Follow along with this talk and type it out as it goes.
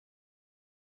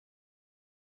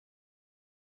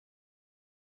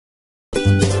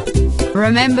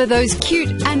Remember those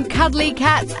cute and cuddly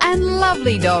cats and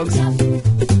lovely dogs?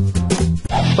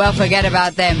 Well, forget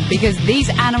about them, because these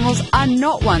animals are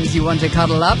not ones you want to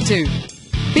cuddle up to.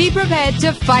 Be prepared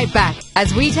to fight back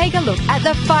as we take a look at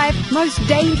the 5 most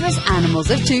dangerous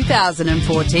animals of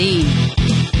 2014.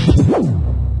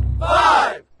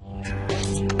 5!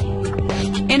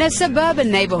 In a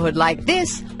suburban neighborhood like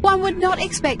this, one would not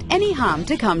expect any harm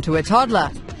to come to a toddler.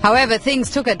 However,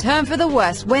 things took a turn for the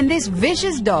worse when this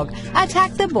vicious dog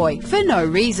attacked the boy for no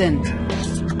reason.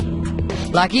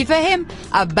 Lucky for him,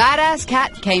 a badass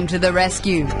cat came to the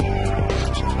rescue.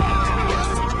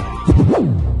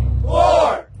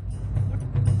 4!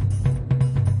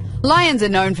 Lions are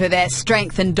known for their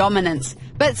strength and dominance,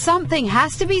 but something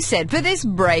has to be said for this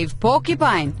brave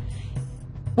porcupine.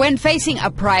 When facing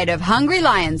a pride of hungry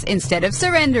lions, instead of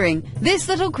surrendering, this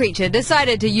little creature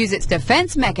decided to use its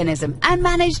defense mechanism and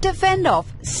managed to fend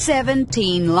off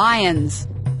 17 lions.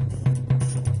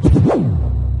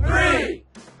 3!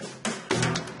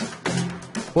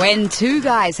 When 2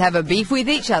 guys have a beef with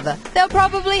each other, they'll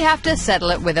probably have to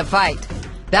settle it with a fight.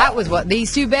 That was what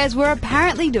these 2 bears were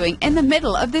apparently doing in the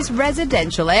middle of this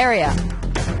residential area.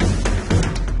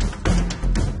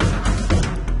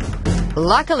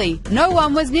 Luckily, no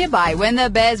one was nearby when the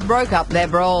bears broke up their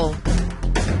brawl.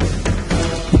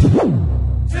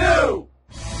 2!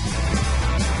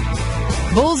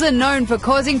 Bulls are known for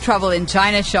causing trouble in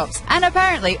China shops and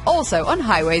apparently also on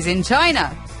highways in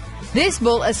China. This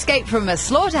bull escaped from a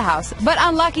slaughterhouse, but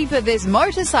unlucky for this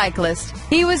motorcyclist,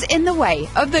 he was in the way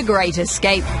of the Great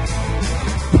Escape.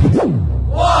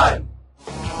 1!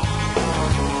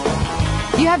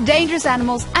 You have dangerous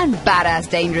animals and badass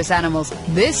dangerous animals.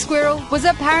 This squirrel was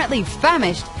apparently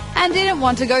famished and didn't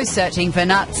want to go searching for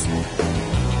nuts.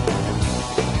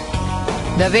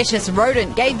 The vicious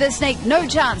rodent gave the snake no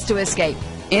chance to escape.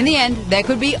 In the end, there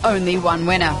could be only one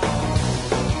winner.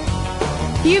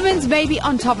 Humans may be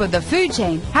on top of the food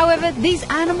chain, however, these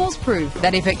animals prove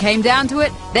that if it came down to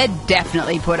it, they'd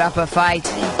definitely put up a fight.